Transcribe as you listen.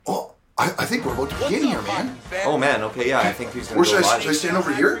think we're about to begin here, man. Oh man, okay, yeah, I think he's gonna Or go should live. I stand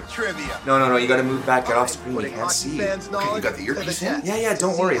over here? No, you gotta move back, get off screen, we can't see you. Okay, you got the earpiece in? Yeah,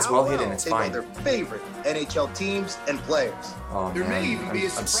 don't worry, it's well hidden, it's fine. Their favorite NHL teams and players. Oh There may man, even be a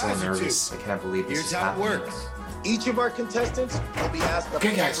I'm so surprise or two. nervous. I can't believe this Here's is how it happening. works. Each of our contestants will be asked up Okay,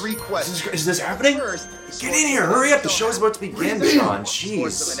 to guys, 3 questions. is this happening? First, Get in here, hurry up, the show's about to begin, Sean,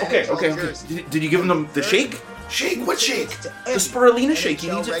 jeez. Okay. Did you give him the shake? Shake? What shake? The spirulina shake. He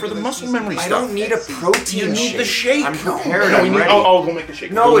needs it for the muscle memory I stuff. don't need a protein You need shake. the shake. I'm prepared, No, I'm ready. I'll go make the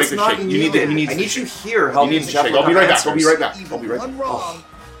shake. No, Go it's make the not shake. You need the, he needs I the need you shake. here He helping needs the Jeff shake. look I'll be up right back. I'll be answers. right back. I'll be right One back. wrong,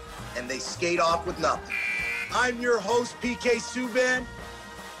 and they skate off with nothing. I'm your host, PK Subban,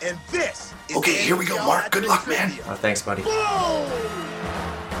 and this is Okay, here we go, NHL Mark. Good luck, man. Trivia. Oh, thanks, buddy.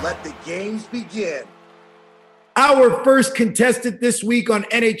 Let the games begin. Our first contestant this week on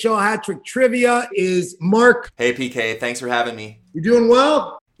NHL Hat Trick Trivia is Mark. Hey PK, thanks for having me. You doing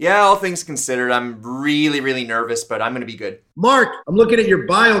well? Yeah, all things considered, I'm really nervous, but I'm gonna be good. Mark, I'm looking at your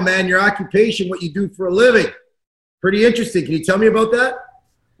bio, man, your occupation, what you do for a living. Pretty interesting. Can you tell me about that?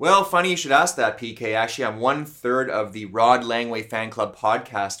 Well, funny you should ask that, PK. Actually, I'm 1/3 of the Rod Langway Fan Club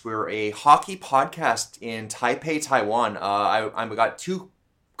podcast. We're a hockey podcast in Taipei, Taiwan. I've got 2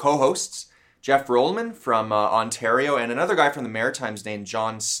 co-hosts, Jeff Rollman from Ontario and another guy from the Maritimes named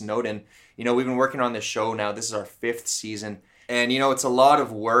John Snowden. You know, we've been working on this show now. This is our 5th season. And, you know, it's a lot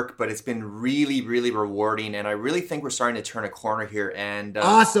of work, but it's been really rewarding. And I really think we're starting to turn a corner here. And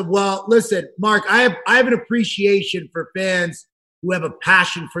Awesome. Well, listen, Mark, I have an appreciation for fans who have a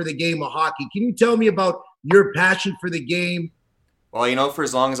passion for the game of hockey. Can you tell me about your passion for the game? Well, you know, for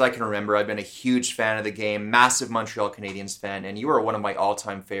as long as I can remember, I've been a huge fan of the game, massive Montreal Canadiens fan, and you are one of my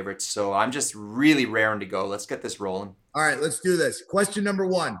all-time favorites. So I'm just really raring to go. Let's get this rolling. All right, let's do this. Question number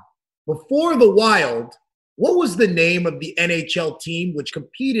 1. Before the Wild, what was the name of the NHL team which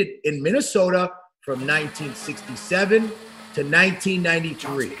competed in Minnesota from 1967 to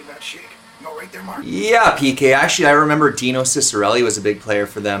 1993? Taking that shake. You all right there, Mark? Yeah, PK. Actually, I remember Dino Ciccarelli was a big player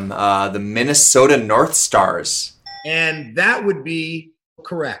for them. The Minnesota North Stars. And that would be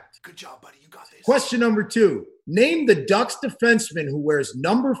correct. Good job, buddy. You got this. Question number 2. Name the Ducks defenseman who wears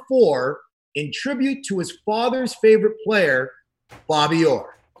number 4 in tribute to his father's favorite player, Bobby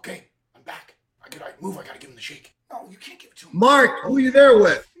Orr. Okay, I'm back. I gotta move. I gotta give him the shake. No, you can't give it to him. Mark, who are you there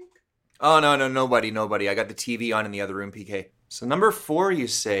with? Oh, no, nobody. I got the TV on in the other room, PK. So number 4, you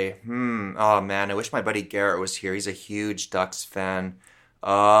say? Oh, man, I wish my buddy Garrett was here. He's a huge Ducks fan.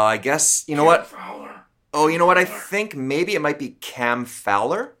 I guess, you know what? Fowler. Oh, you know what? I think maybe it might be Cam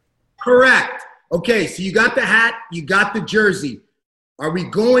Fowler. Correct. Okay, so you got the hat, you got the jersey. Are we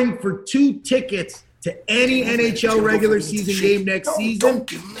going for 2 tickets to any NHL regular season game next season? Don't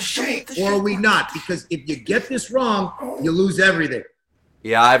give him the shake. Or are we not? Because if you get this wrong, you lose everything.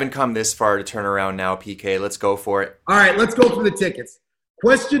 Yeah, I haven't come this far to turn around now, PK. Let's go for it. All right, let's go for the tickets.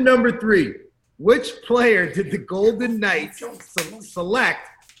 Question number 3. Which player did the Golden Knights select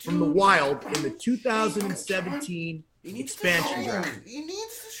from the Wild in the 2017 expansion draft? He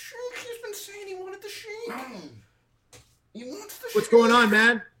needs the shake. He's been saying he wanted the shake. He wants the What's going on,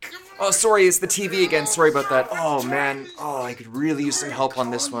 man? Oh, sorry, it's the TV again. Sorry about that. Oh, man. Oh, I could really use some help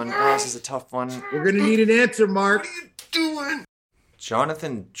on this one. Oh, this is a tough one. We're going to need an answer, Mark. Doing.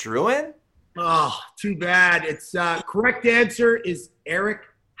 Jonathan Drouin? Oh, too bad. It's correct answer is Eric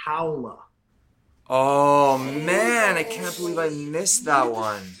Howla. Oh, man. I can't believe I missed that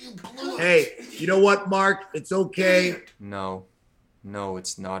one. Hey, you know what, Mark? It's okay. No,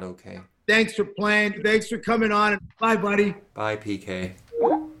 it's not okay. Thanks for playing. Thanks for coming on. Bye, buddy. Bye, PK.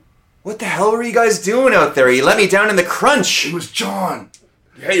 What the hell were you guys doing out there? You let me down in the crunch. It was John.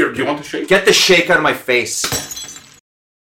 Hey, do you want the shake? Get the shake out of my face.